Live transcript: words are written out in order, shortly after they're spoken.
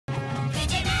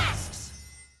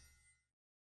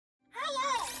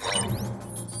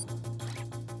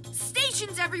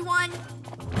Stations, everyone!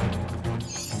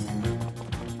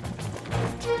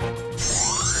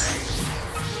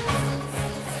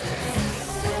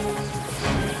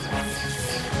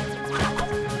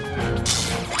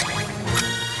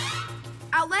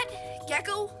 Owlette,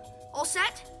 Gekko, all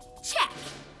set? Check.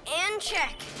 And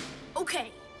check.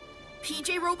 Okay.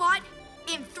 PJ Robot,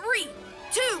 in 3,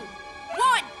 2,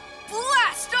 1,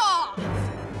 blast off!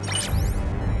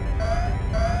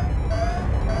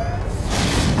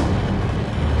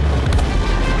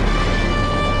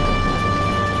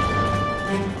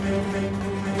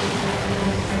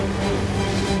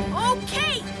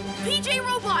 Okay, PJ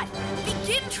Robot,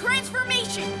 begin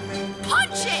transformation.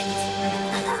 Punch it!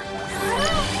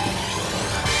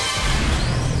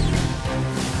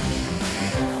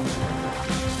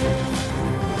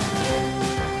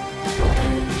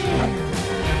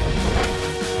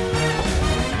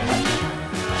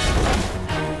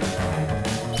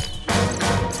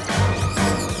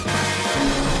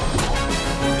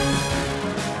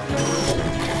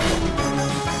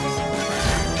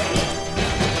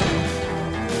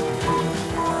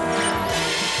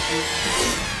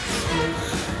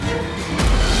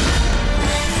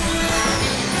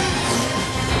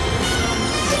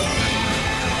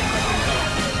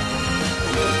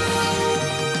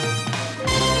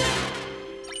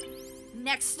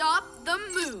 Next stop, the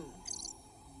moon.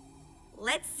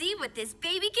 Let's see what this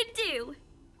baby can do.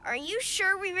 Are you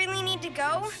sure we really need to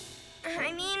go?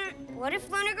 I mean, what if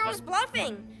Lunar Girl's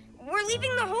bluffing? We're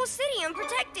leaving the whole city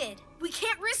unprotected. We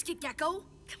can't risk it, Gekko.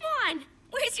 Come on,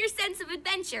 where's your sense of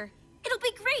adventure? It'll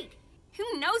be great.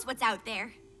 Who knows what's out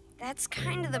there? That's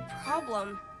kind of the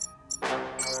problem.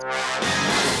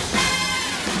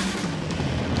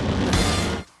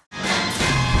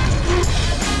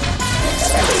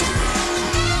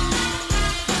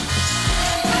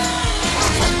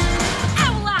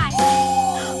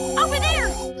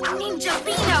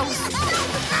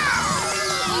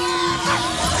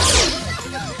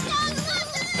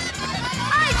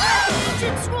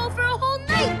 Scroll for a whole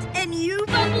night, and you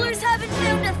bubblers haven't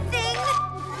found a thing?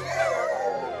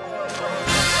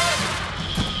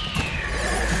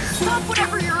 Stop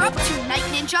whatever you're up to, Night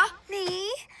Ninja.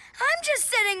 Me? I'm just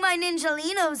setting my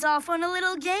Ninjalinos off on a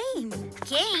little game.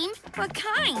 Game? What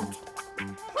kind?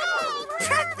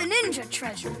 Track the ninja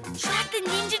treasure. Track the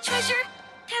ninja treasure?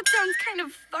 That sounds kind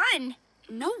of fun.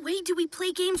 No way do we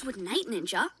play games with Night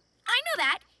Ninja. I know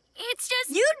that. It's just...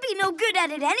 You'd be no good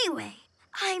at it anyway.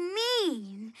 I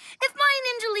mean, if my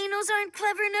Ninjalinos aren't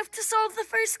clever enough to solve the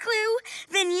first clue,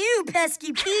 then you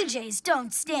pesky PJs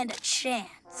don't stand a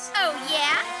chance. Oh,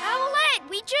 yeah? Owlette,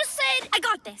 we just said... I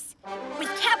got this. With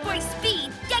Catboy's speed,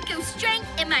 Gekko's strength,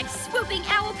 and my swooping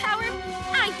owl power,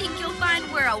 I think you'll find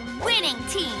we're a winning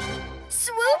team.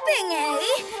 Swooping, eh?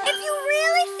 If you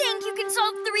really think you can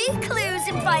solve 3 clues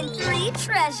and find 3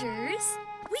 treasures...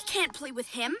 We can't play with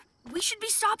him. We should be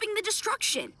stopping the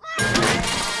destruction.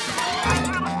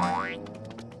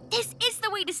 This is the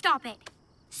way to stop it.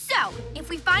 So, if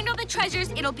we find all the treasures,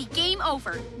 it'll be game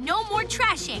over. No more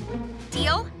trashing.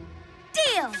 Deal?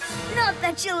 Deal! Not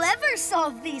that you'll ever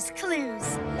solve these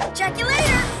clues. Check you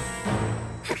later!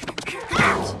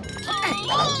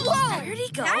 Whoa! Where'd he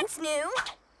go? That's new.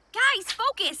 Guys,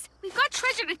 focus! We've got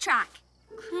treasure to track.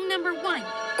 Clue number 1.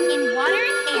 In water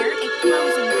and air, it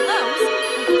glows and glows.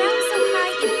 And found so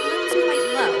high, it blooms quite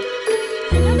low.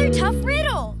 Another tough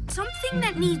riddle. Something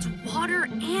that needs water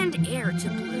and air to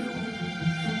bloom.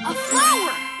 A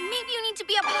flower! Maybe you need to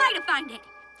be up high to find it.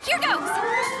 Here goes!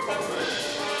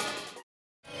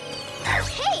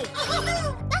 Hey!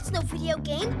 That's no video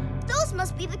game. Those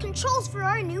must be the controls for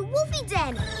our new Wolfie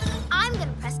Den. I'm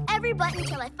gonna press every button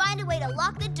till I find a way to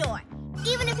lock the door,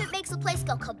 even if it makes the place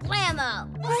go kablamo.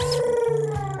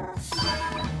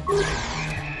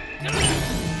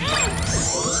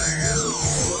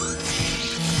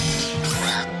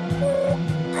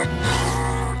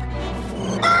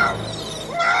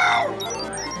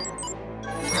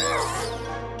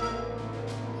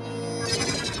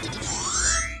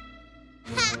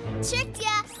 Ha! Tricked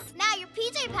ya! Now your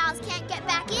PJ pals can't get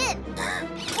back in.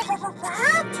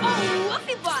 Oh,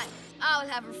 Woofy Bot! I'll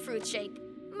have a fruit shake.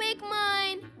 Make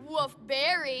mine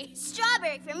Woofberry.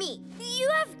 Strawberry for me. You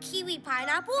have kiwi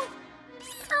pineapple?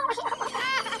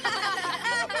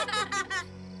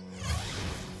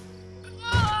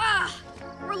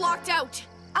 We're locked out.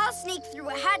 I'll sneak through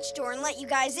a hatch door and let you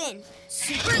guys in.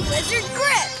 Super Lizard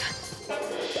Grip!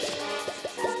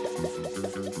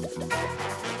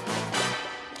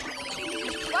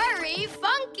 Furry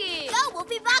Funky! Go,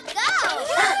 Wolfie Bot, go!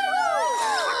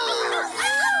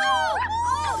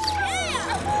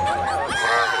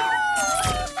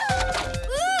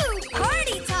 Ooh,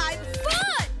 party time! Fun!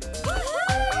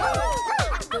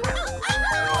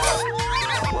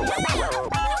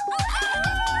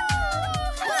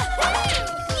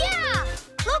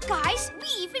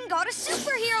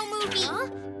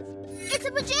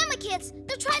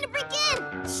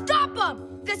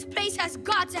 This place has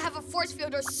got to have a force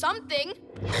field or something.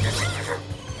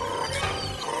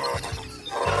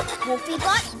 Wolfie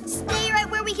Bot, stay right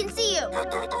where we can see you.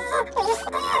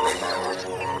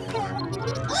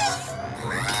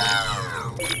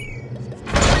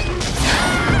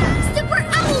 Super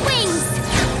Owl Wings!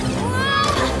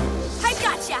 Whoa! I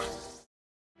gotcha.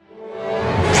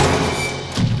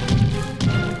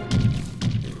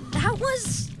 That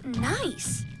was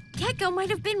nice. Gekko might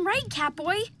have been right,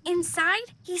 Catboy.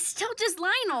 Inside, he's still just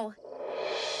Lionel.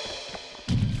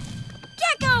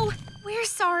 Gekko! We're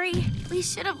sorry. We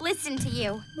should have listened to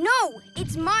you. No,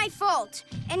 it's my fault.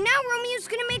 And now Romeo's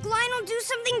gonna make Lionel do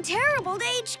something terrible to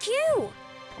HQ.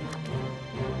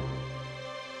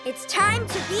 It's time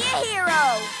to be a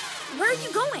hero. Where are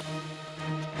you going?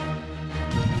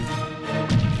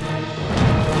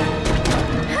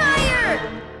 Higher!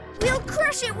 We'll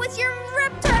crush it with your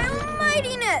reptile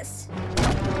mightiness.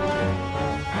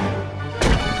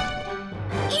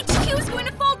 HQ's going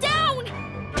to fall down!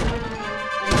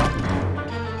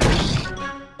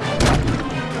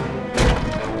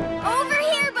 Over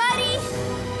here, buddy!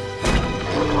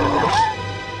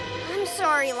 I'm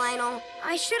sorry, Lionel.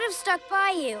 I should have stuck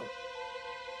by you.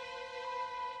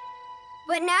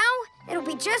 But now, it'll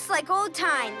be just like old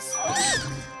times.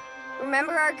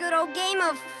 Remember our good old game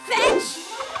of fetch?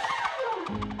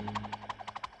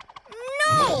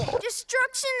 No!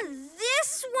 Destruction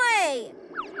this way!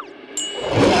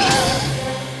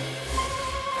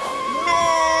 No!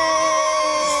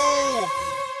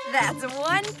 That's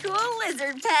one cool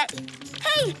lizard pet.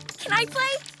 Hey, can I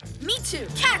play? Me too.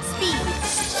 Cat speed.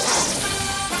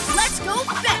 Let's go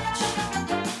fetch.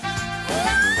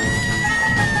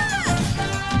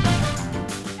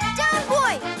 Down,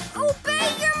 boy! Obey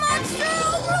your monster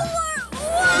overlord!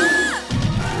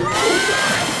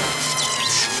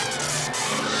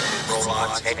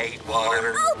 Robots hate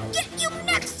water. I'll get you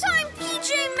next time, PJ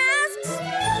Masks!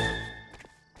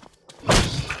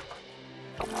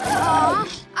 Aw,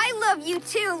 I love you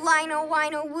too, Lino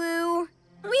Wino Woo.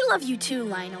 We love you too,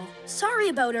 Lionel. Sorry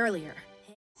about earlier.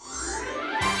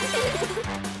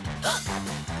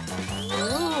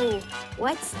 Ooh,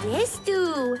 what's this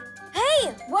do?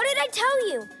 Hey, what did I tell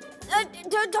you?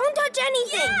 Don't touch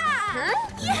anything. Huh?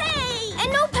 Yay!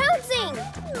 And no pouncing.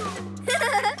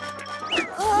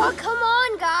 Oh, come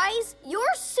on, guys.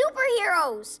 You're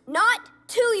superheroes, not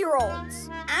 2-year-olds.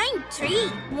 I'm 3.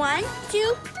 1,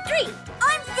 2, 3.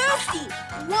 I'm thirsty.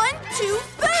 1, 2,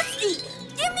 thirsty.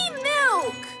 Give me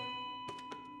milk.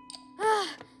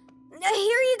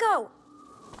 Here you go.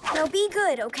 Now be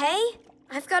good, okay?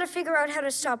 I've got to figure out how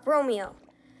to stop Romeo.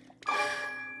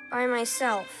 By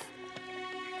myself.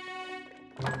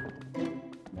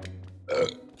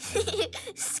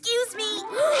 Excuse me.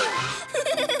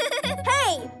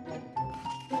 Hey!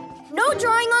 No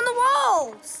drawing on the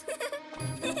walls!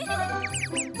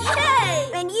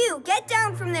 Yay! And you, get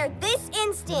down from there this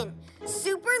instant.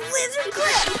 Super lizard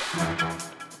grip!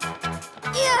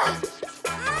 Yeah!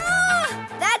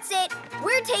 That's it.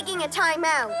 We're taking a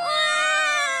timeout.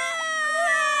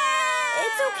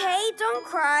 It's okay, don't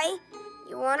cry.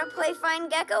 You want to play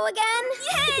Find Gekko again?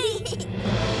 Yay!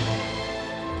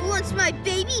 Once my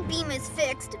baby beam is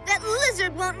fixed, that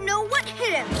lizard won't know what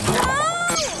hit him.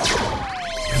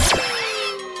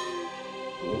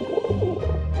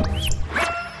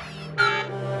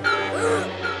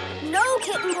 No,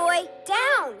 Kitten Boy.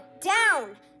 Down,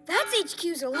 down. That's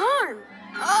HQ's alarm.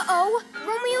 Uh-oh,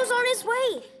 Romeo's on his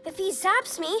way. If he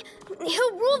zaps me,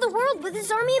 he'll rule the world with his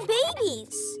army of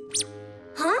babies.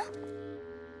 Huh?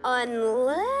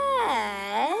 Unless...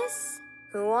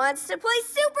 Who wants to play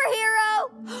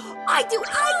superhero? I do.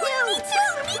 Me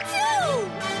too!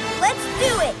 Let's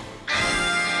do it!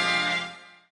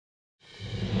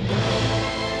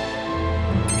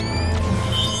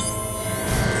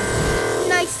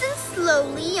 Nice and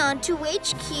slowly onto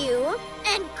HQ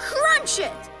and crunch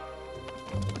it.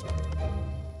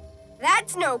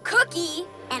 That's no cookie.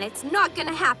 And it's not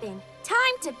gonna happen.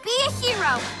 Time to be a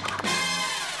hero.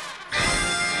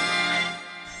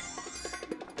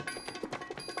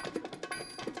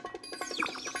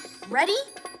 Ready?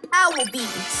 Owl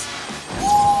beams.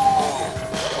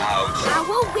 Ouch.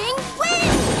 Owl wing win!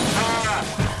 Ah!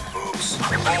 Oops.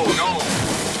 Oh, no.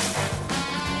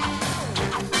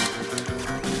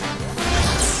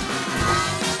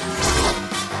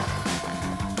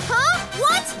 Huh?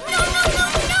 What? No!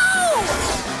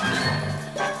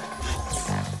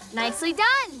 Nicely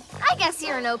done. I guess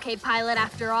you're an okay pilot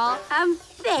after all.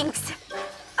 Thanks.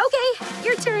 Okay,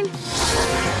 your turn.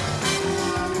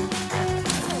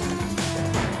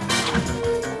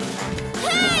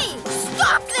 Hey!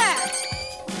 Stop that!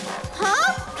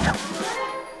 Huh?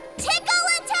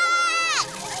 Tickle-a-tock!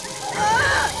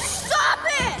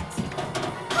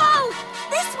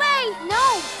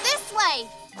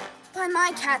 By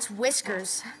my cat's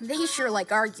whiskers, they sure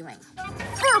like arguing.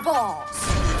 Fur balls!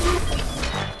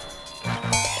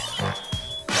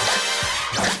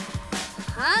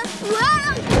 Huh?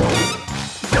 Whoa!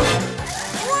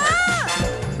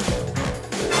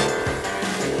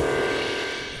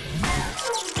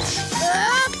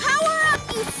 Power up,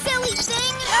 you silly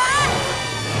thing!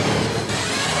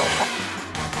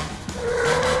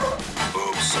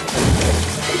 Oops.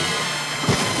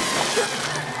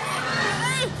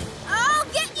 I'll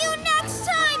get you next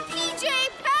time, PJ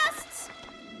Pests!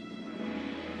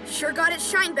 Sure got its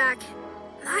shine back.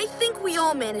 I think we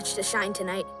all managed to shine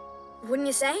tonight. Wouldn't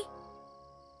you say?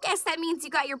 Guess that means you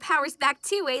got your powers back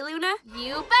too, eh, Luna?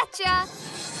 You betcha.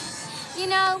 You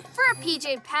know, for a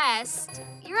PJ Pest,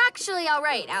 you're actually all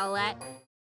right, Owlette.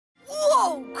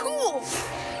 Whoa, cool!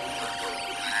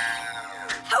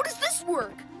 How does this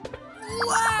work?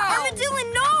 Wow! Armadillo,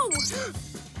 no!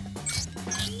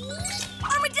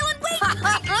 Armadillo, wait! No!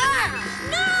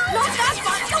 Not that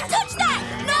fun! Don't touch that!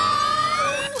 No!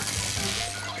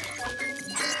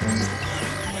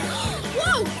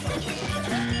 Whoa!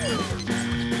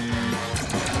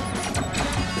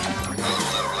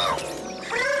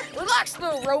 Relax,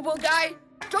 little robo guy.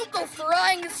 Don't go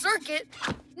frying the circuit.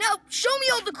 Now, show me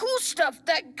all the cool stuff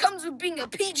that comes with being a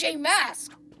PJ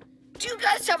Mask. Do you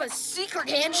guys have a secret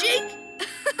handshake?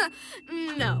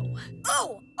 No.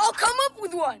 Oh, I'll come up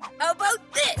with one. How about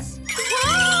this?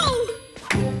 Whoa!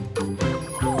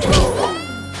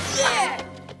 Yeah!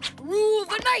 Rule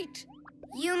the night.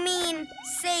 You mean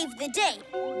save the day?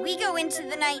 We go into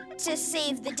the night to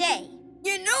save the day.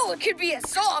 You know it could be a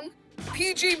song.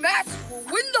 PJ Masks will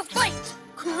win the fight,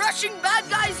 crushing bad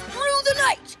guys through the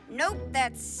night. Nope,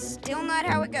 that's still not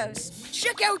how it goes.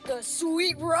 Check out the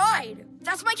sweet ride.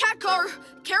 That's my cat car.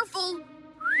 Careful.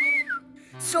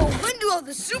 So when do all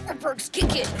the super perks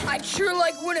kick in? I'd sure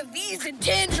like one of these in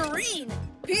Tangerine.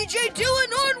 PJ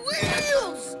Dillon on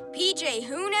wheels. PJ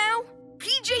who now?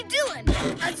 PJ Dillon,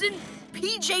 as in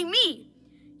PJ me.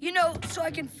 You know, so I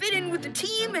can fit in with the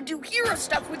team and do hero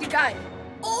stuff with you guys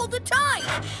all the time.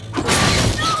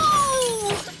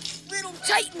 No! Little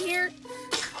tight in here.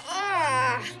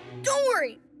 Don't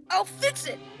worry, I'll fix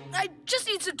it. I just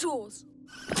need some tools.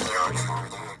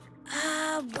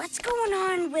 What's going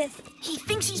on with... He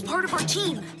thinks he's part of our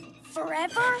team.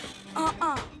 Forever?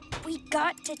 We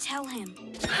got to tell him.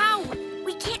 How?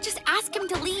 We can't just ask him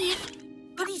to leave.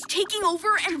 But he's taking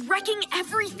over and wrecking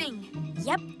everything.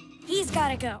 Yep, he's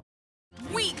gotta go.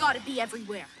 We gotta be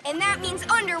everywhere. And that means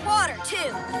underwater,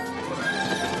 too.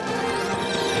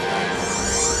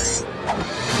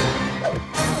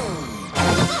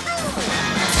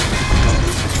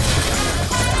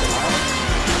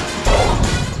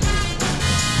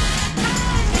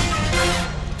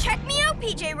 Check me out,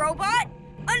 PJ Robot.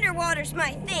 Underwater's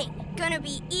my thing. Gonna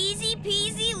be easy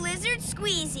peasy lizard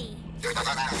squeezy.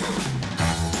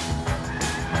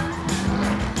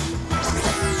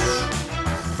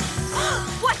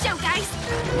 Watch out, guys!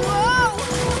 Whoa!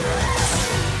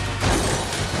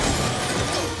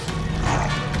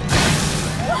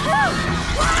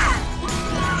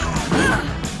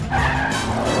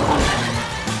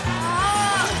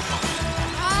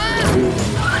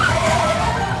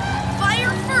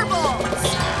 Fire furballs!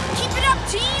 Keep it up,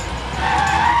 team!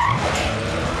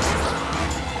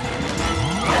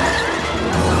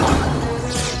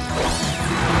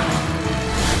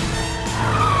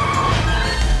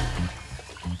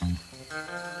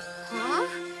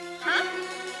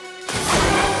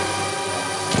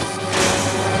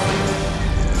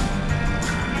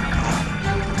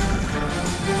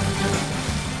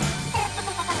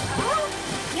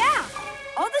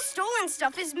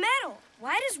 Stuff is metal.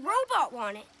 Why does Robot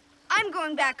want it? I'm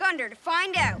going back under to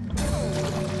find out.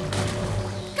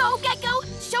 Go, Gekko!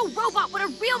 Show Robot what a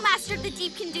real master of the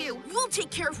deep can do. We'll take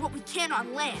care of what we can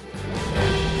on land.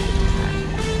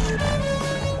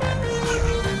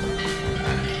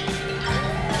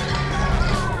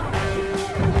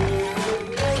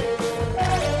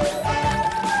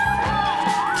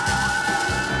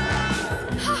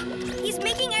 He's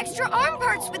making extra arm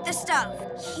parts with the stuff.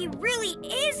 He really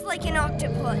is like an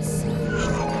octopus.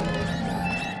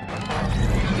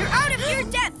 You're out of your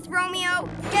depth, Romeo.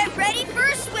 Get ready for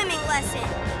a swimming lesson.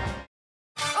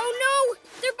 Oh no!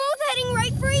 They're both heading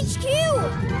right for HQ!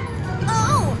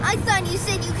 Oh, I thought you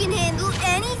said you can handle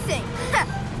anything.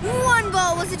 1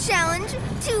 ball was a challenge,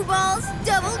 2 balls,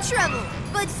 double trouble.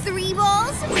 But 3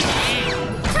 balls?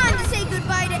 Time to say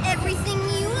goodbye to everything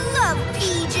you love,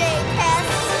 PJ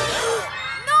Pests.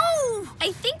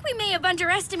 I think we may have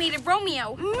underestimated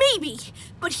Romeo. Maybe,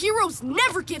 but heroes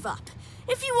never give up.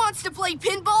 If he wants to play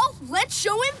pinball, let's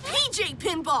show him PJ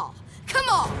Pinball. Come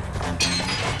on!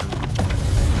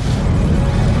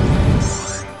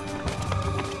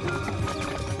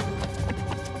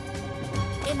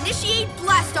 Initiate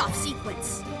blast-off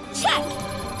sequence. Check!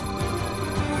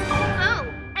 Oh,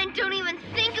 and don't even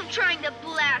think of trying to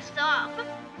blast off.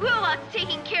 Robot's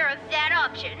taking care of that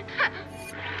option.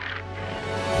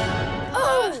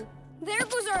 Oh! There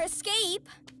goes our escape.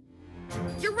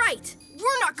 You're right.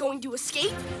 We're not going to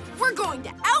escape. We're going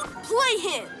to outplay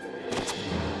him.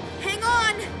 Hang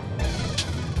on.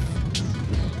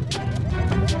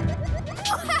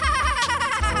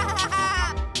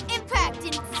 Impact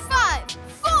in 5,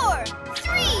 4,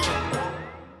 3.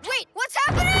 Wait, what's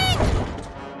happening?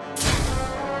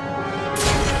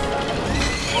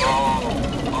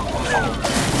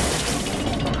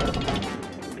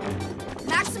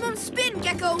 Maximum spin,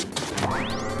 Gekko.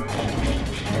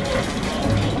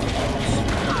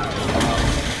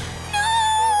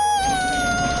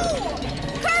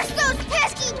 Curse those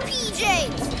pesky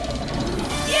PJs!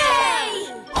 Yay!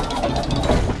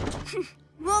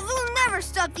 Well, they'll never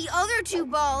stop the other 2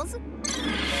 balls.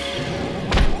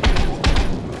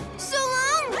 So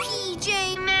long,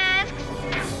 PJ Masks.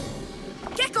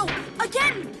 Gekko,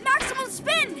 again, maximum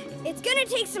spin. It's gonna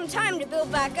take some time to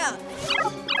build back up.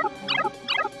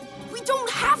 We don't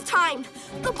have time.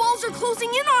 The balls are closing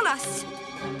in on us.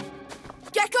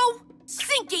 Gekko,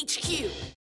 sink HQ.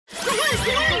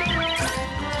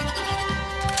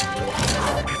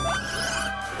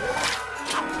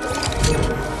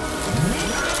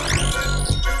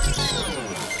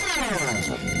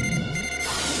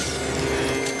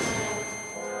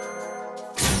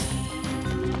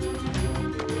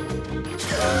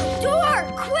 Door,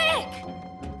 quick!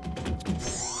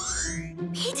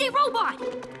 PJ Robot!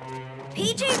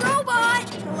 PJ Robot!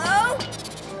 Hello?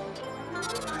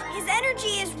 His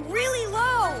energy is really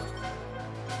low.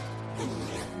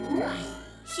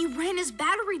 He ran his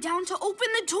battery down to open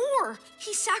the door.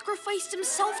 He sacrificed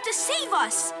himself to save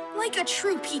us, like a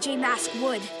true PJ Mask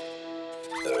would.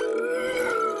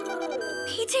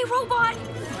 PJ Robot!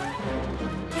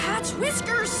 Cat's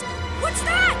whiskers! What's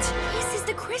that? This is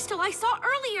the crystal I saw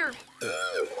earlier.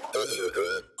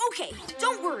 Okay,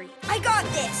 don't worry. I got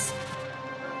this.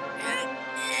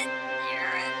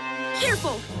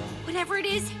 Careful! Whatever it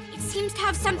is, it seems to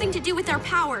have something to do with our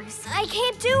powers. I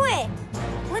can't do it.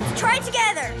 Let's try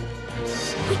together.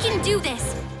 We can do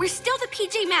this. We're still the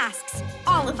PJ Masks.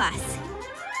 All of us.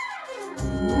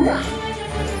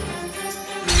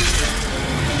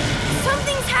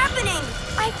 Something's happening.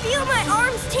 I feel my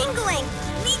arms tingling.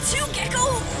 Me too,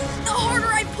 Gekko! The harder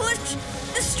I push,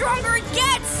 the stronger it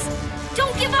gets!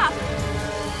 Don't give up!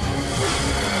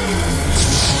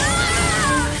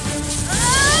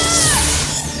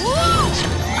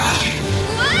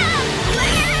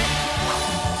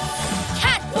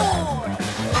 Catboy!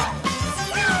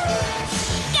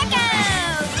 Gekko!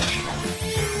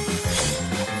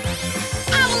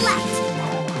 Owlette!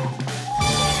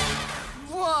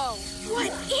 Whoa!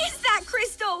 What is that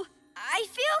crystal? I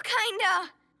feel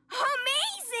kinda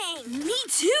amazing. Me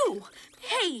too!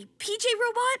 Hey, PJ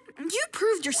Robot, you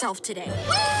proved yourself today.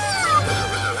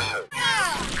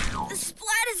 The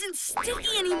splat isn't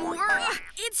sticky anymore.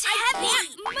 It's heavy. I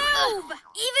can't move.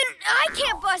 Even I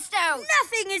can't bust out.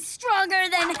 Nothing is stronger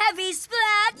than heavy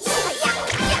splat.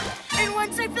 And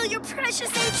once I fill your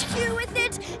precious HQ with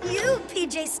it, you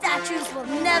PJ statues will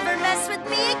never mess with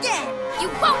me again. You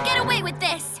won't get away with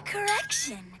this!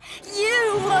 Correction.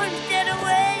 You won't get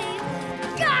away.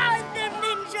 God, them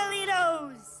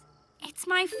Ninjalinos. It's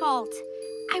my fault.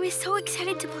 I was so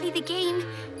excited to play the game,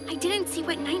 I didn't see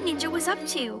what Night Ninja was up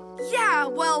to. Yeah,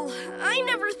 well, I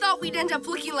never thought we'd end up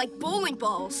looking like bowling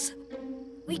balls.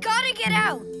 We gotta get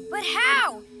out. But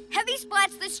how? Heavy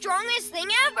Splat's the strongest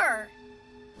thing ever.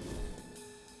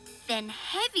 Then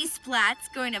Heavy Splat's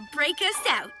going to break us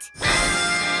out.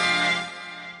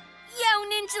 Yo,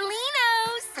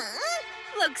 Ninjalinos! Huh?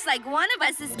 Looks like one of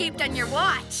us escaped on your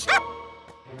watch.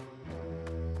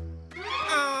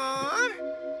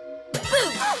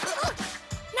 Boom!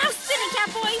 Now spin it,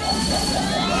 Catboy!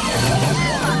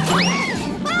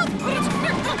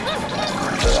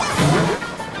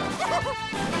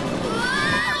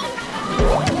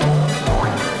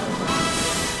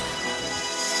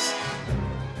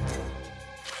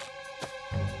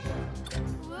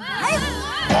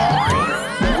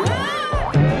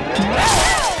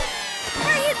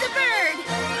 Hurry as a bird!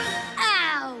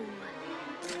 Ow!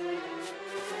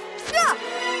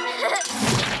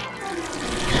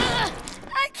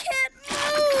 I can't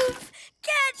move.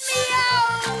 Get me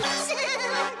out.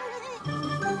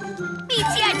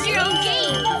 Beats you at your own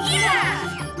game! Yeah!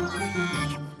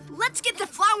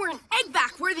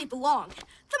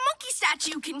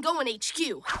 statue can go in HQ.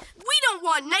 We don't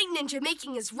want Night Ninja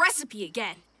making his recipe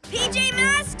again. PJ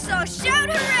Masks, so shout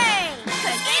hooray!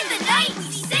 'Cause in the night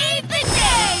we save the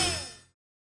day!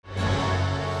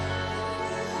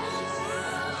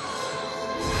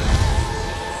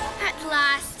 At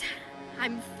last,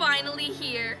 I'm finally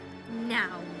here.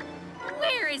 Now,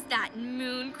 where is that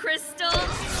moon crystal?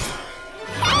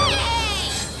 Hey!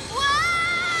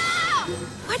 Whoa!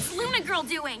 What's Luna Girl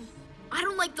doing? I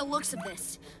don't like the looks of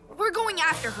this. We're going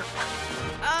after her.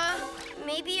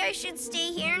 Maybe I should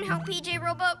stay here and help PJ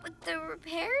Robot with the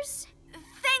repairs?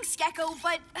 Thanks, Gekko,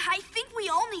 but I think we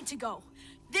all need to go.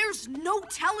 There's no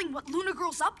telling what Luna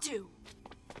Girl's up to.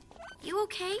 You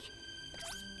okay?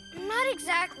 Not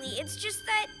exactly. It's just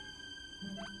that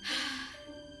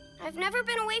I've never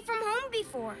been away from home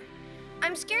before.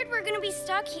 I'm scared we're gonna be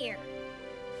stuck here.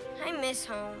 I miss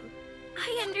home.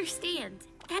 I understand.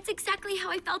 That's exactly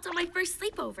how I felt on my first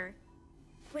sleepover.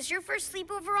 Was your first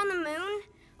sleepover on the moon?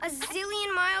 A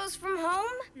zillion miles from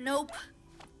home? Nope.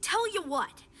 Tell you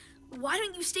what, why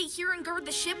don't you stay here and guard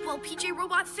the ship while PJ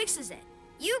Robot fixes it?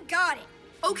 You got it.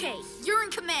 Okay, you're in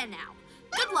command now.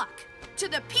 Good luck to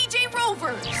the PJ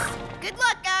Rovers. Good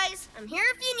luck, guys. I'm here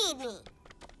if you need me.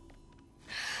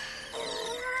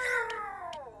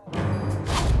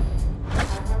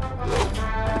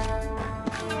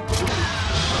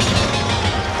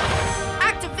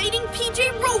 Activating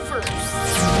PJ Rovers.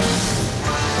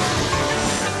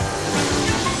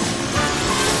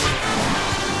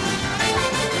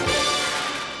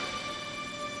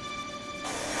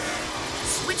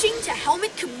 Switching to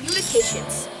helmet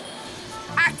communications.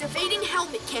 Activating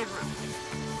helmet camera.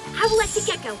 Owlette and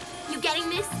Gekko, you getting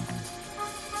this?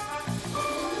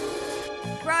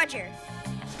 Roger.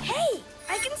 Hey,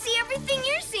 I can see everything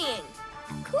you're seeing.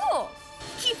 Cool.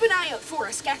 Keep an eye out for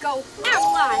us, Gekko.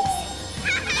 Allies!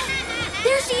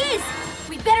 There she is!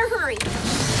 We better hurry.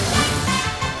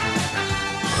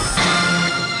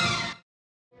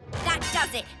 That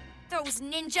does it. Those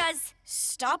ninjas.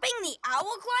 Stopping the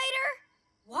Owl Glider?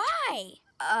 Why?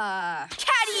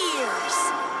 Cat ears!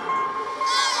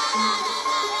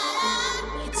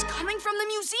 It's coming from the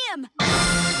museum.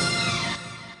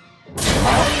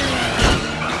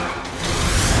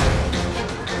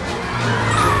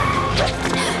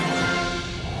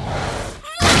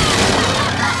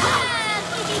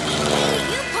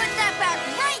 You put that back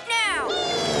right now!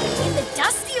 In the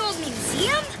dusty old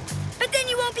museum? But then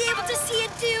you won't be able to see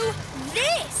it do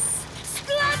this!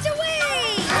 Splat away!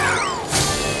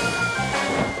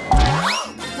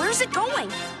 Where's it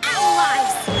going?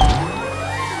 Allies!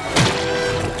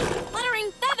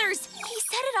 Fluttering feathers! He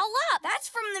set it all up! That's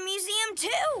from the museum,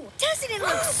 too. Doesn't it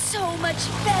look so much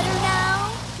better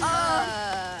now?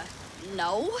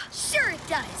 No. Sure it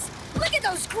does. Look at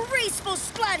those graceful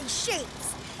splatty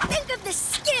shapes. Think of the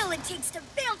skill it takes to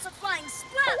bounce a flying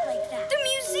splat like that. The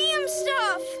museum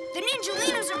stuff. The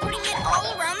Ninjalinos are putting it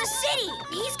all around the city.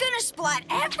 He's gonna splat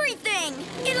everything.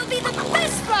 It'll be the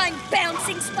best flying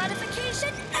bouncing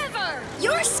splatification ever.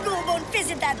 Your school won't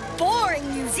visit that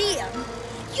boring museum.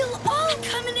 You'll all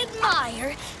come and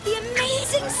admire the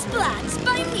amazing splats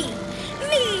by me.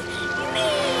 Me.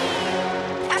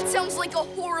 That sounds like a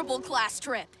horrible class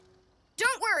trip.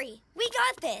 Don't worry, we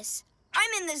got this.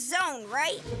 I'm in the zone,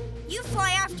 right? You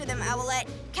fly after them, Owlette.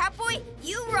 Catboy,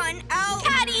 you run out.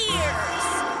 Cat ears!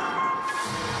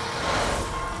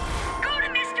 Go to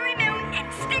Mystery Mountain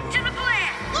and stick to the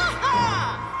plan.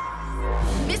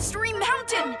 Mystery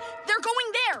Mountain! They're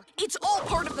going there! It's all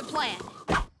part of the plan.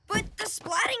 But the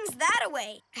splatting's that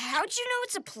away. How'd you know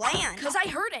it's a plan? Because I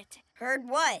heard it. Heard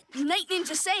what? Night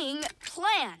Ninja saying,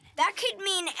 plan. That could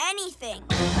mean anything.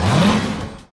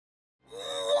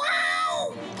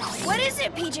 Wow! What is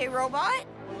it, PJ Robot?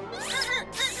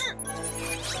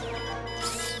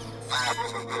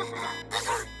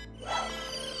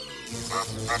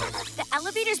 The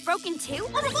elevator's broken too?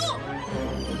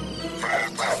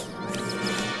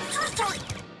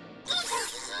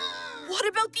 What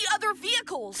about the other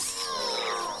vehicles?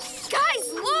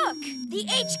 Guys, look! The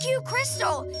HQ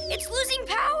crystal! It's losing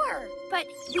power! But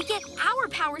we get our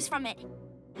powers from it.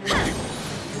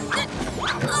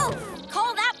 Oh!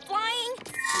 Call that flying?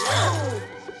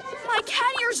 My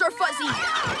cat ears are fuzzy.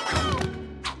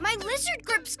 My lizard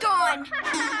grip's gone!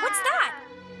 What's that?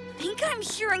 Think I'm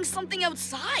hearing something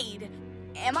outside.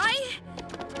 Am I?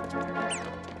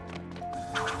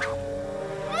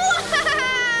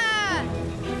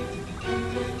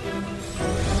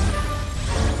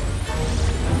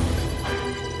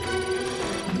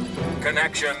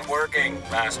 Connection working,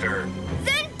 Master.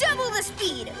 Then double the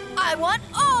speed! I want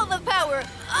all the power!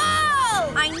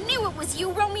 All! I knew it was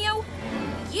you, Romeo.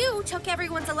 You took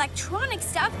everyone's electronic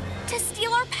stuff to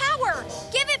steal our power.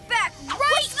 Give it back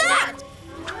right there!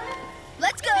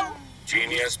 Let's go.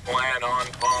 Genius plan on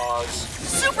pause.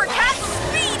 Super cat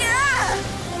speed!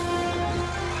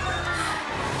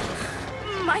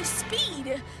 My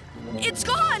speed! It's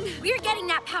gone! We're getting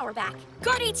that power back.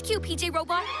 Guard HQ, PJ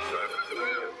Robot.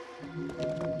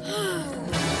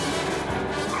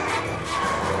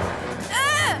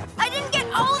 I didn't get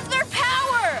all of their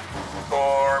power!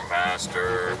 Poor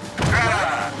Master.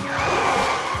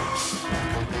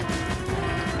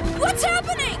 What's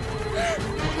happening?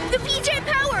 The PJ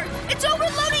power! It's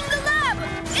overloading the lab!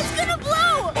 It's gonna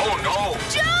blow! Oh no!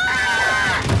 Jump!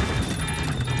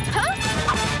 Huh?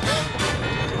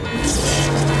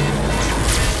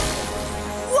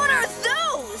 What are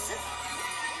those?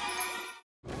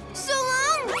 So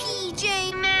long, PJ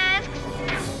Masks!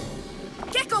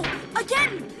 Gekko,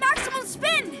 again! Maximum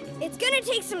spin! It's gonna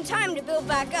take some time to build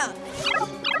back up.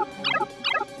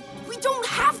 We don't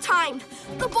have time!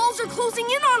 The balls are closing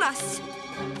in on us!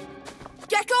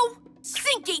 Gekko,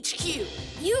 sink HQ!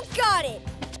 You got it!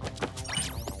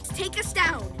 Take us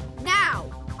down, now!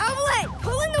 Owlette,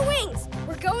 pull in the wings!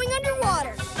 We're going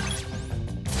underwater!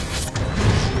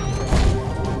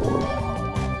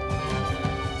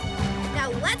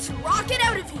 Now let's rocket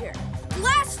out of here!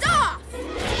 Blast off!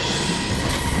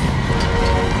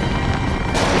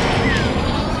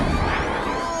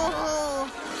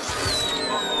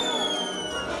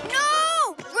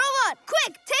 No! Robot,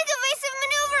 quick! Take evasive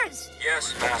maneuvers!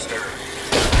 Yes, Master.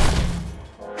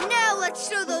 Now let's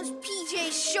show those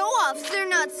PJ show-offs they're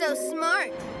not so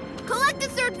smart. Collect the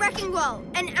third wrecking ball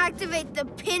and activate the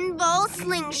pinball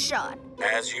slingshot.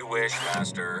 As you wish,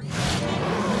 Master.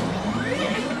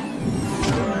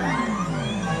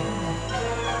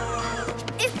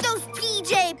 If those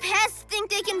PJ pests think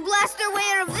they can blast their way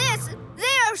out of this,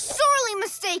 they are sorely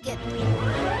mistaken.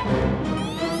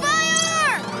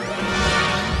 Fire!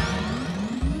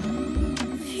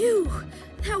 Phew,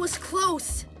 that was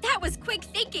close. That was quick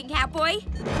thinking, Catboy.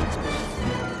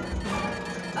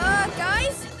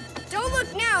 Guys, don't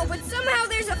look now, but somehow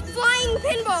there's a flying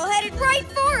pinball headed right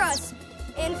for us.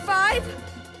 In 5,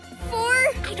 4...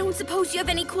 I don't suppose you have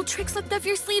any cool tricks left up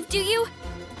your sleeve, do you?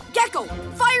 Gekko,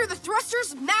 fire the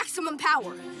thrusters maximum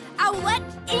power. Owlette,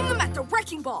 aim them at the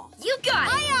wrecking ball. You got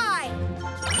it. Aye,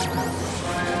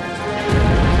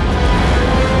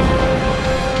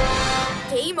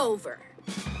 aye! Game over.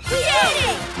 We did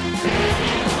it!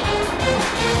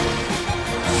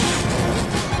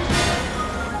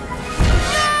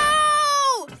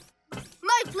 No!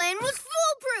 My plan was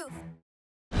foolproof.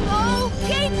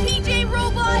 Okay, PJ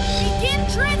Robot, begin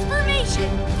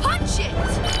transformation. Punch it!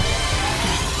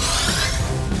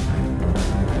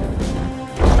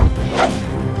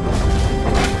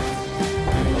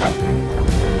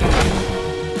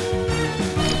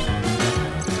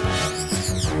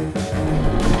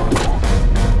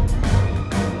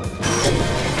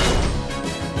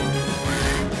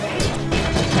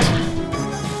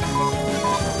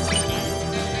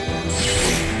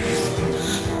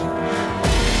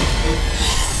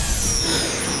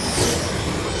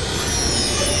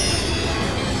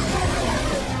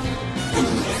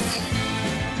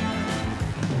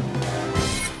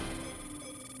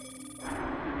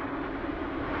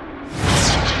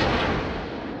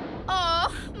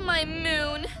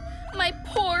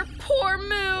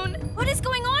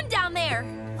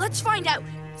 Let's find out.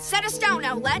 Set us down,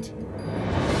 Owlette.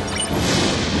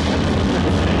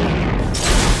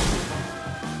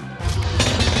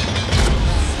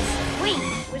 Wait,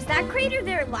 was that crater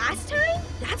there last time?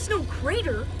 That's no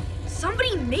crater.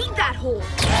 Somebody made that hole.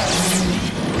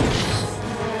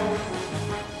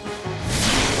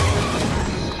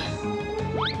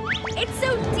 It's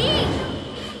so deep!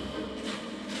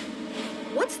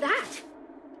 What's that?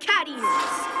 Cat ears.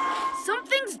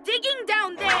 Something's digging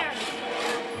down there.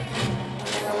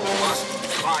 Must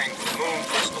find the moon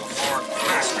crystal for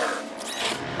Master.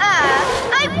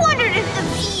 I wondered if the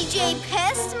PJ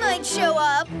pests might show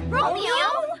up.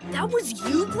 Romeo? That was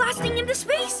you blasting into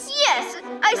space? Yes,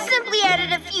 I simply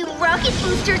added a few rocket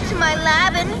boosters to my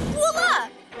lab and voila!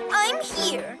 I'm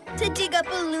here to dig up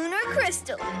a lunar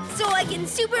crystal so I can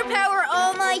superpower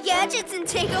all my gadgets and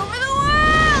take over the world!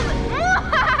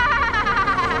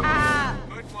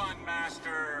 Good one,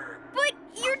 Master. But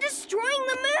you're destroying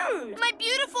the moon! My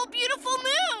beautiful, beautiful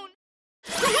moon!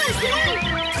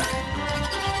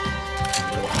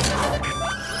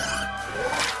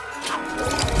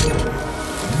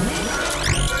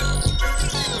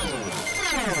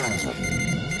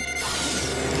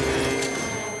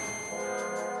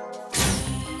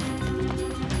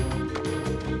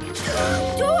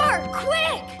 Door,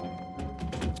 quick!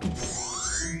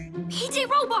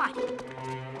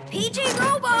 PJ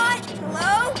Robot!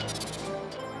 Hello?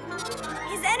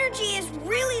 His energy is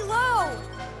really low.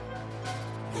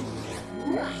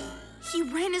 He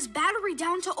ran his battery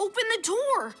down to open the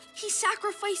door. He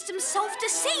sacrificed himself to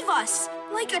save us,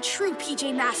 like a true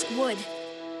PJ Mask would.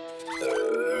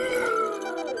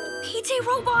 PJ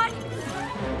Robot!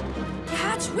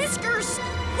 Cat's whiskers!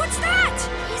 What's that?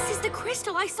 This is the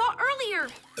crystal I saw earlier.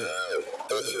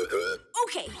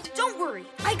 Okay, don't worry.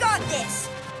 I got this.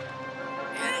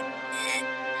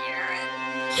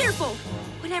 Careful!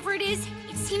 Whatever it is,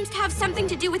 it seems to have something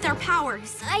to do with our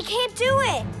powers. I can't do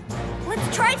it.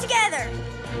 Let's try together.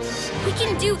 We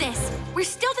can do this. We're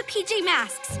still the PJ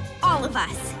Masks. All of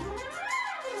us.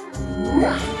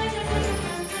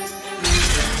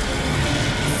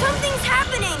 Something's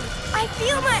happening. I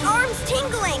feel my arms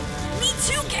tingling. Me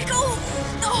too, Gekko.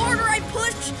 The harder I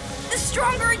push, the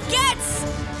stronger it gets.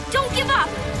 Don't give up.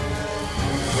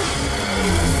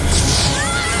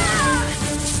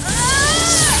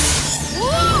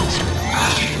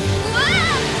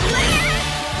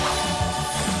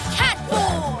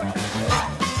 Catboy!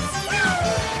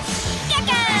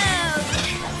 Gekko!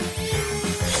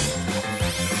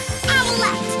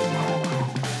 Owlette!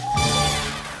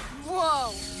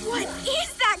 Whoa! What is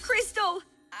that crystal?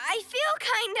 I feel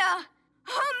kinda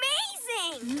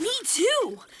amazing. Me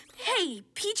too. Hey,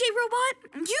 PJ Robot,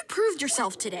 you proved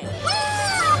yourself today.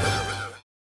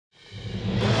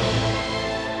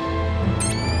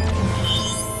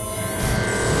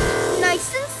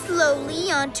 Nice and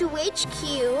slowly onto HQ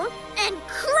and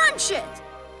crunch it.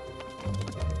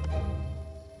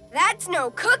 That's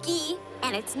no cookie.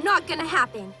 And it's not gonna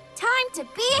happen. Time to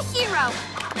be a hero.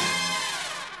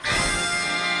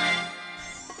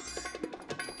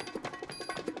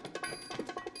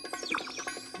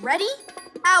 Ready?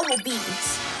 Owl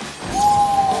beams.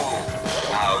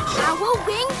 Ouch. Owl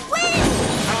wing win!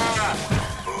 Ah!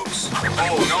 Oops.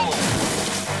 Oh, no.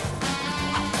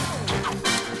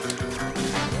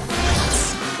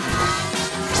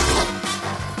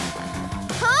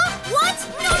 Huh? What?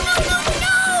 No!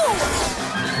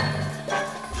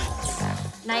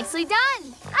 Nicely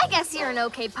done. I guess you're an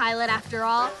okay pilot after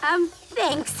all.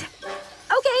 Thanks.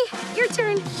 Okay, your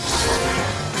turn.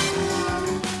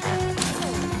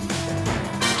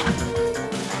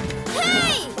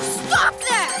 Hey! Stop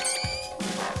that!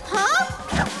 Huh?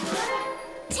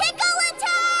 Tickle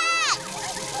attack!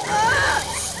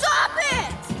 Stop it!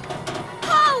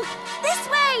 Oh, this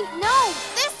way! No,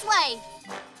 this way.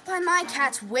 By my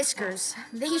cat's whiskers,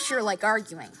 they sure like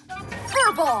arguing.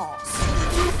 Fur balls!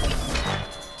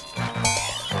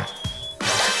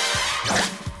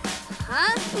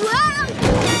 Huh?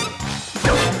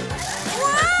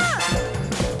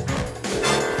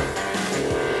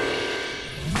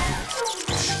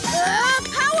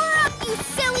 Power up, you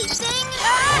silly thing!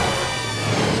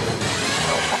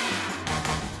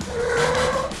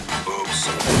 Oops.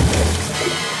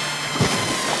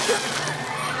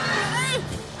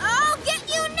 I'll get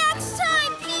you next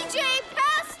time, PJ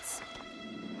Pests!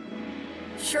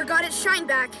 Sure got its shine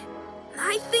back.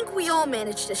 I think we all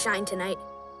managed to shine tonight.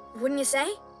 Wouldn't you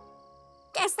say?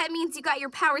 Guess that means you got your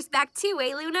powers back too,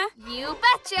 eh, Luna? You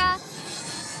betcha.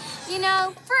 You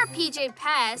know, for a PJ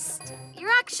Pest, you're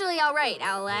actually all right,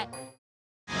 Owlette.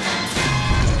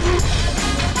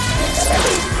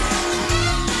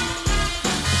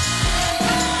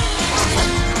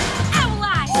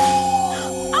 Owlette!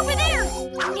 Over there!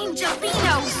 Ninja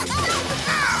Beanos!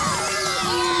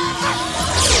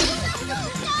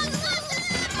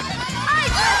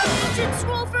 I've had the ancient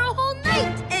scroll for a whole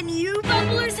night, and you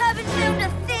bubblers haven't found a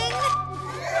thing?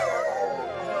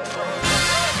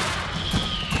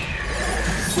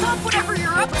 Stop whatever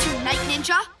you're up to, Night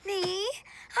Ninja. Me?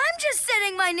 I'm just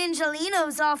setting my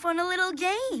Ninjalinos off on a little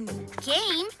game.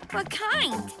 Game? What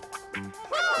kind?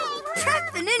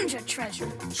 Track the ninja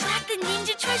treasure. Track the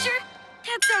ninja treasure?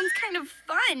 That sounds kind of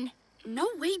fun. No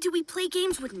way do we play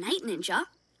games with Night Ninja.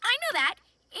 I know that.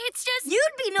 It's just...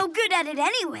 You'd be no good at it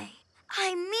anyway.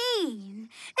 I mean,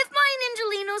 if my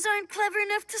Ninjalinos aren't clever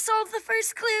enough to solve the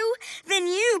first clue, then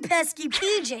you pesky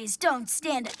PJs don't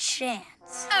stand a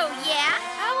chance. Oh, yeah?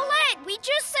 Owlette, we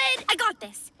just said... I got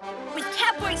this. With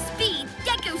Catboy speed,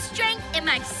 Gekko's strength, and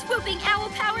my swooping owl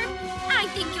power, I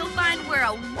think you'll find we're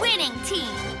a winning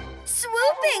team.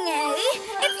 Swooping, eh?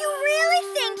 If you really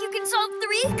think you can solve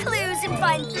 3 clues and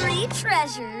find 3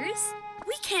 treasures...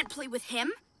 We can't play with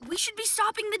him. We should be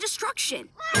stopping the destruction.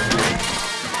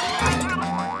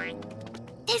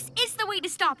 This is the way to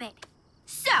stop it.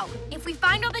 So, if we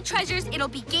find all the treasures, it'll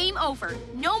be game over.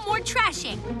 No more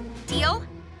trashing. Deal?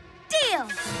 Deal!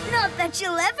 Not that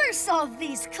you'll ever solve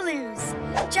these clues.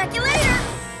 Check you later!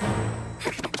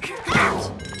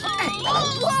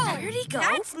 go.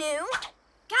 That's new.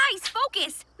 Guys,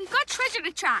 focus! We've got treasure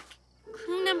to track.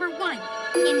 Clue number 1.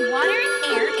 In water and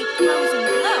air, it glows and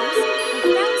glows. But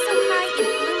found so high, it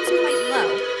blooms quite low.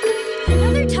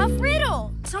 Another tough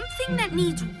riddle. Something that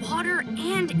needs water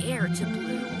and air to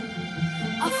bloom.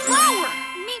 A flower!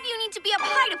 Maybe you need to be up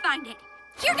high to find it.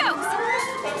 Here goes!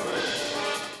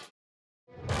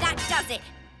 That does it.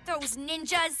 Those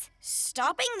ninjas.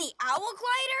 Stopping the owl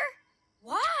glider?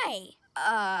 Why?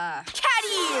 Cat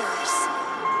ears!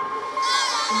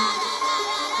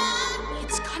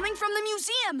 It's coming from the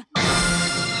museum.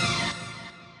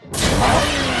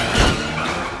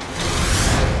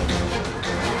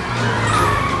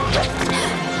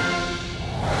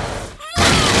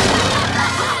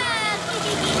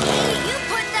 You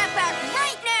put that back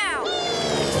right now!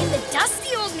 In the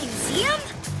dusty old museum?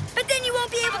 But then you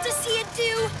won't be able to see it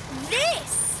do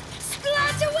this.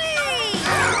 Splat away!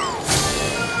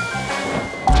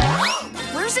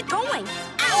 Where's it going?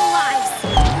 Owl eyes!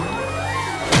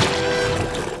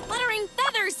 Fluttering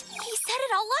feathers. He set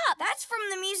it all up. That's from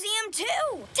the museum,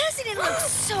 too. Doesn't it look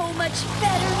so much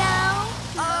better now?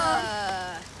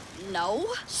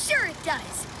 No. Sure it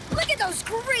does. Look at those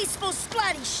graceful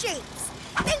splatty shapes.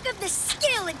 Think of the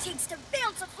skill it takes to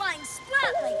bounce a flying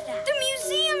splat like that. The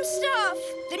museum stuff.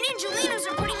 The Ninjalinos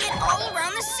are putting it all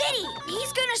around the city.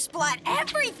 He's gonna splat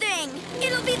everything.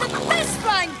 It'll be the best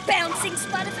flying bouncing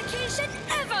splatification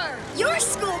ever. Your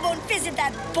school won't visit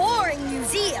that boring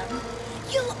museum.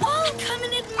 You'll all come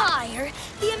and admire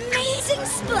the amazing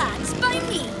splats by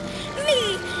me.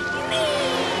 Me.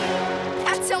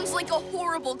 That sounds like a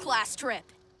horrible class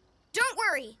trip. Don't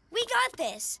worry, we got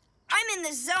this. I'm in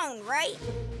the zone, right?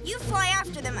 You fly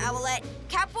after them, Owlette.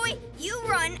 Catboy, you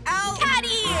run out. Cat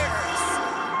ears!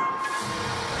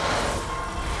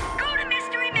 Go to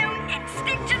Mystery Mountain and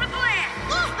stick to the plan.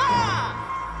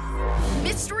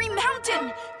 Mystery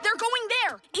Mountain! They're going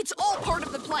there! It's all part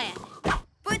of the plan.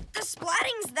 But the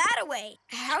splatting's that away.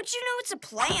 How'd you know it's a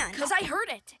plan? Because I heard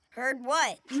it. Heard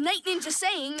what? Night Ninja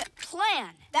saying,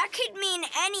 plan. That could mean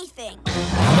anything.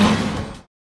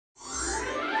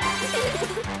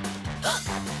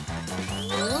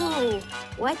 Ooh,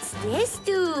 what's this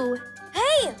do?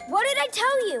 Hey, what did I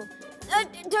tell you?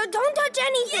 Don't touch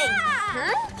anything.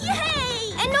 Yeah! Huh?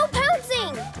 Yay! And no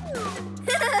pouncing.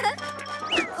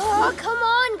 Oh, come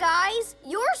on, guys.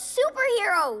 You're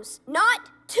superheroes, not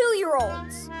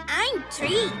 2-year-olds. I'm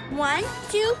 3. 1,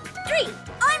 2, 3.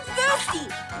 I'm thirsty.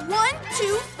 1,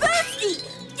 2, thirsty.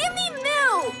 Give me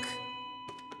milk.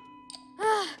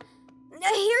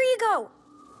 Here you go.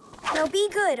 Now be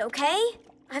good, okay?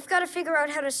 I've got to figure out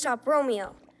how to stop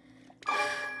Romeo.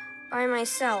 By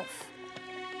myself.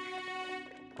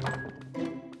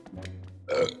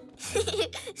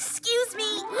 Excuse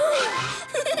me.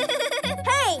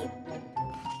 Hey!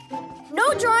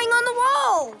 No drawing on the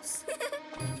walls!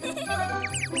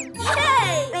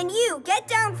 Yay! And you, get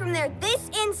down from there this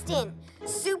instant.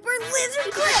 Super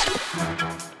lizard grip!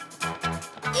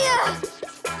 Yeah!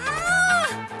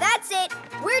 That's it.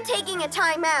 We're taking a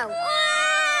timeout.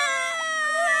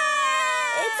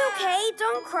 It's okay,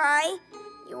 don't cry.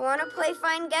 You want to play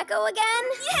Find Gekko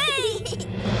again? Yay!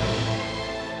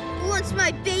 Once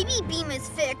my baby beam is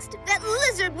fixed, that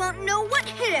lizard won't know what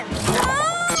hit him.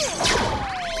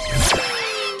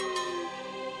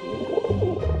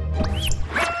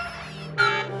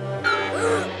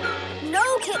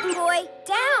 No, Kitten Boy.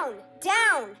 Down,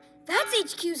 down. That's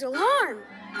HQ's alarm.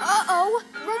 Uh-oh,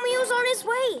 Romeo's on his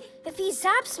way. If he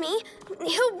zaps me,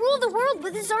 he'll rule the world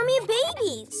with his army of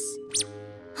babies.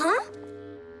 Huh?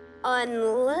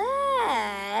 Unless...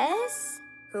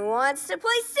 Who wants to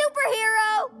play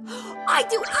superhero? I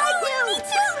do! Me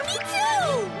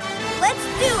too! Let's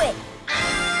do it!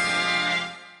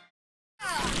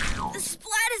 The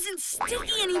splat isn't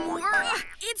sticky anymore.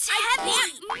 It's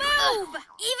heavy. Move!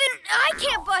 Even I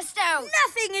can't bust out.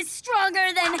 Nothing is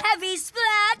stronger than heavy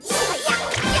splats.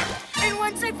 And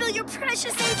once I fill your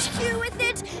precious HQ with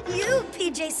it, you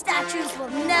PJ statues will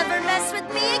never mess with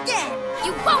me again.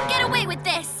 You won't get away with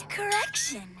this.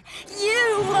 Correction.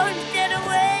 You won't get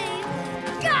away.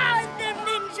 God, them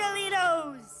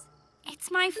Ninjalinos. It's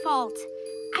my fault.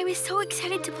 I was so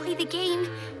excited to play the game,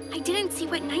 I didn't see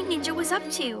what Night Ninja was up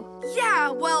to. Yeah,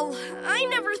 well, I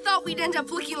never thought we'd end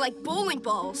up looking like bowling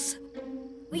balls.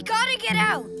 We gotta get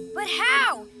out. But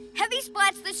how? Heavy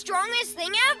Splat's the strongest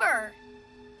thing ever.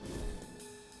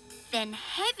 Then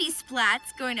Heavy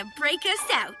Splat's going to break us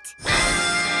out.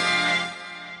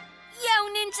 Yo,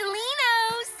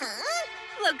 Ninjalinos! Huh?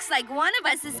 Looks like one of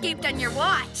us escaped on your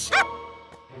watch.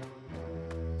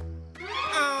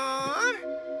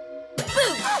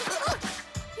 Boo!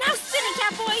 Now spin it,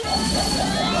 Catboy!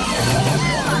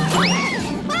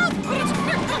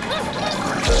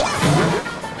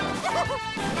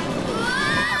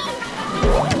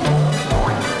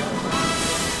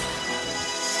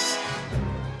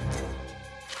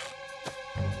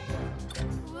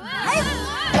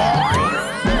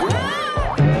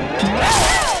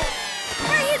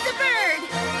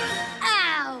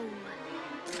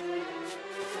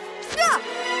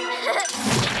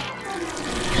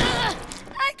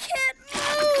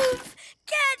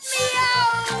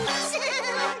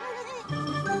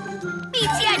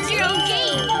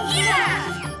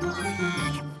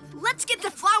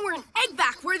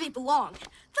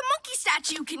 The monkey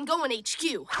statue can go in HQ.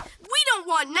 We don't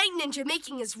want Night Ninja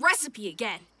making his recipe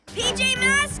again. PJ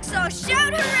Masks, so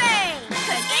shout hooray!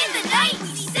 'Cause in the night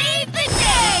we save the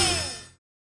day!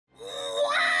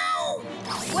 Wow!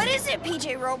 What is it,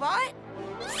 PJ Robot?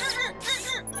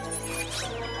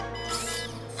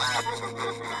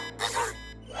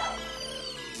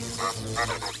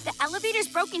 The elevator's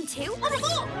broken too?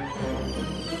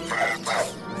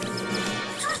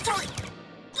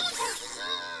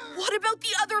 What about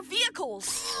the other vehicles?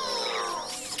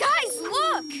 Guys,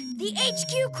 look! The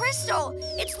HQ crystal!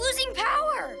 It's losing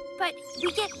power! But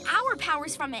we get our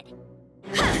powers from it.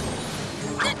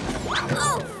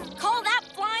 Oh! Call that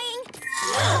flying?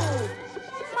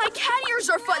 My cat ears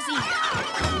are fuzzy.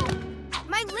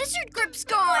 My lizard grip's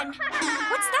gone!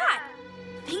 What's that?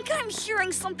 I think I'm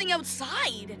hearing something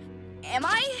outside. Am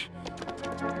I?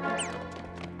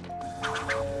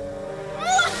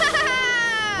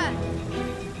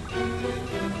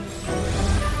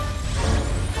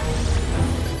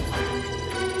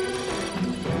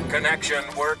 Connection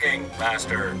working,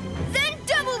 Master. Then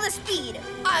double the speed!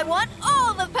 I want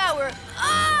all the power!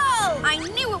 All! I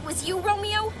knew it was you,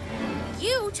 Romeo.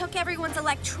 You took everyone's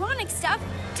electronic stuff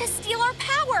to steal our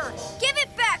power. Give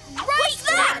it back right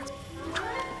that!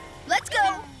 Let's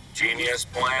go! Genius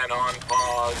plan on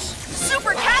pause.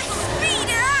 Super cat speed!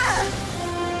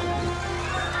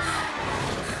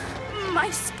 My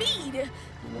speed!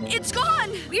 It's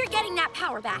gone! We're getting that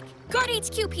power back. Guard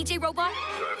HQ, PJ Robot.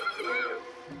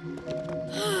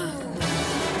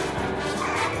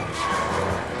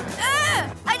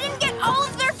 I didn't get all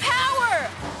of their power!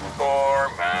 Poor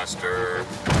Master.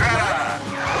 Ah!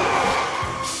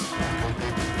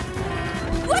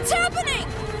 What's happening?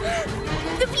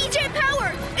 The PJ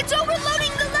power! It's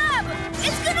overloading the lab!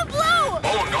 It's gonna blow!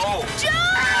 Oh no! Jump!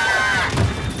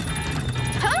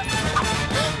 Huh?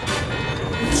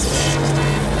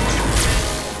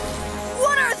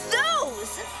 What are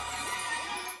those?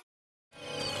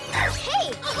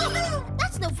 Hey!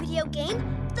 That's no video game.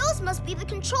 Those must be the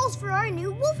controls for our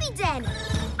new Wolfie Den.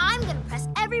 I'm gonna press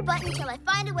every button until I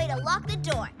find a way to lock the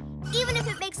door, even if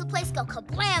it makes the place go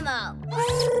kablamo.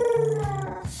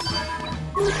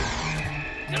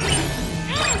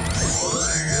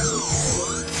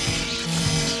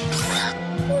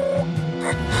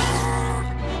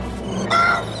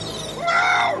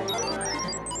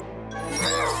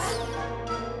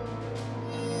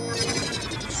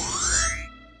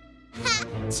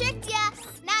 Tricked ya!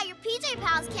 Now your PJ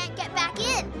pals can't get back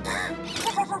in. Oh,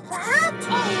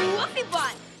 Woofy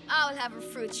Bot. I'll have a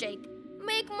fruit shake.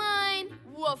 Make mine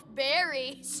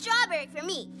Wolfberry. Strawberry for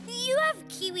me. Do you have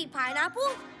kiwi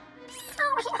pineapple?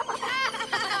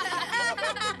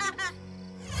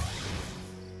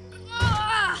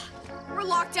 We're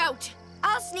locked out.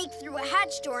 I'll sneak through a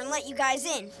hatch door and let you guys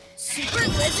in. Super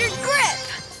Lizard Grip!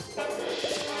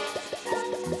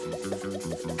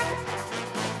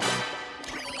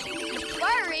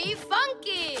 Furry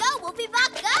Funky. Go, Wolfie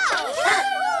Bot, go!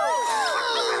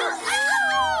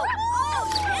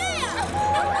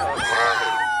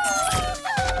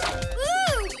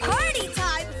 Woo! Party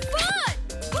time! Fun!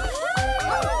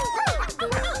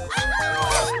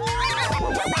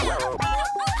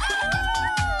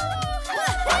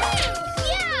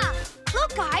 Yeah!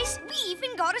 Look, guys, we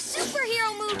even got a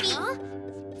superhero movie. Huh?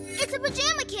 It's the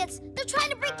Pajama Kids! They're trying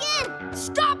to break in!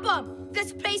 Stop them!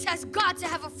 This place has got to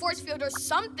have a force field or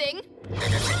something.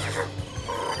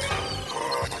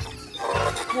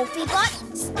 Wolfie Bot,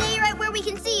 stay right where we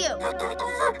can see you.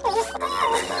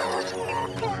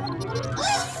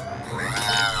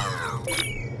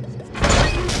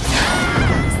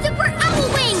 Super Owl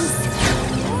Wings!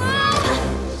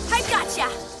 Whoa! I gotcha.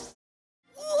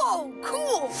 Whoa,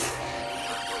 cool!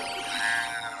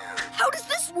 How does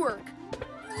this work?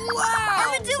 Wow!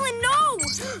 Armadillo, no!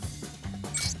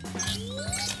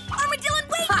 Armadillo,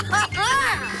 wait! No!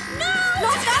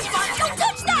 Not that fun! Don't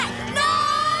touch that! No!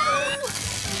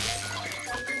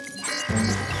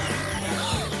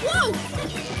 Whoa!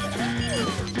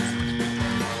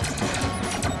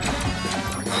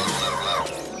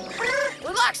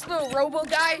 Relax, little robo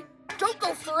guy. Don't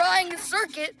go frying the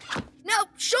circuit. Now,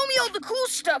 show me all the cool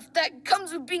stuff that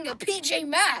comes with being a PJ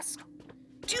Mask.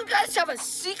 Do you guys have a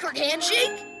secret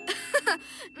handshake?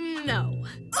 No.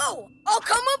 Oh, I'll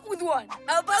come up with one.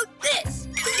 How about this?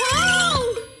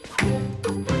 Whoa!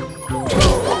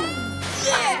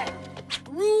 Yeah!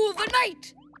 Rule the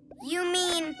night. You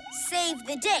mean save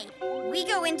the day? We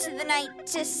go into the night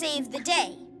to save the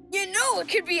day. You know it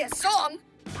could be a song.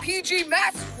 PJ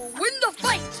Masks will win the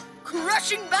fight,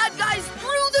 crushing bad guys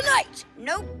through the night.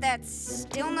 Nope, that's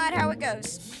still not how it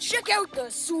goes. Check out the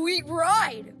sweet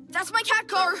ride. That's my cat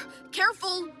car.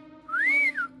 Careful.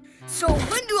 So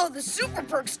when do all the super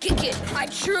perks kick in?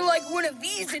 I'd sure like one of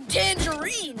these in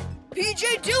Tangerine.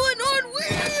 PJ Dillon on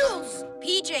wheels.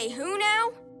 PJ who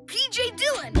now? PJ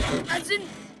Dillon, as in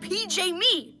PJ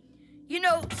me. You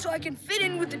know, so I can fit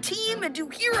in with the team and do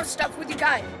hero stuff with you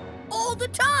guys all the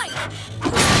time.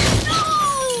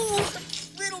 No!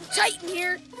 Little tight in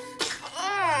here.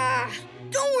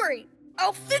 Don't worry,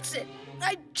 I'll fix it.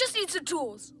 I just need some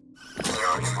tools.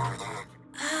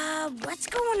 What's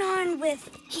going on with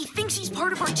He thinks he's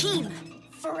part of our team.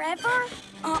 forever?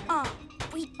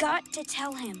 We got to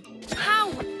tell him. How?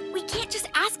 We can't just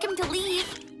ask him to leave.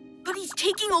 But he's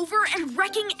taking over and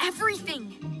wrecking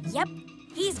everything. Yep,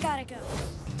 he's gotta go.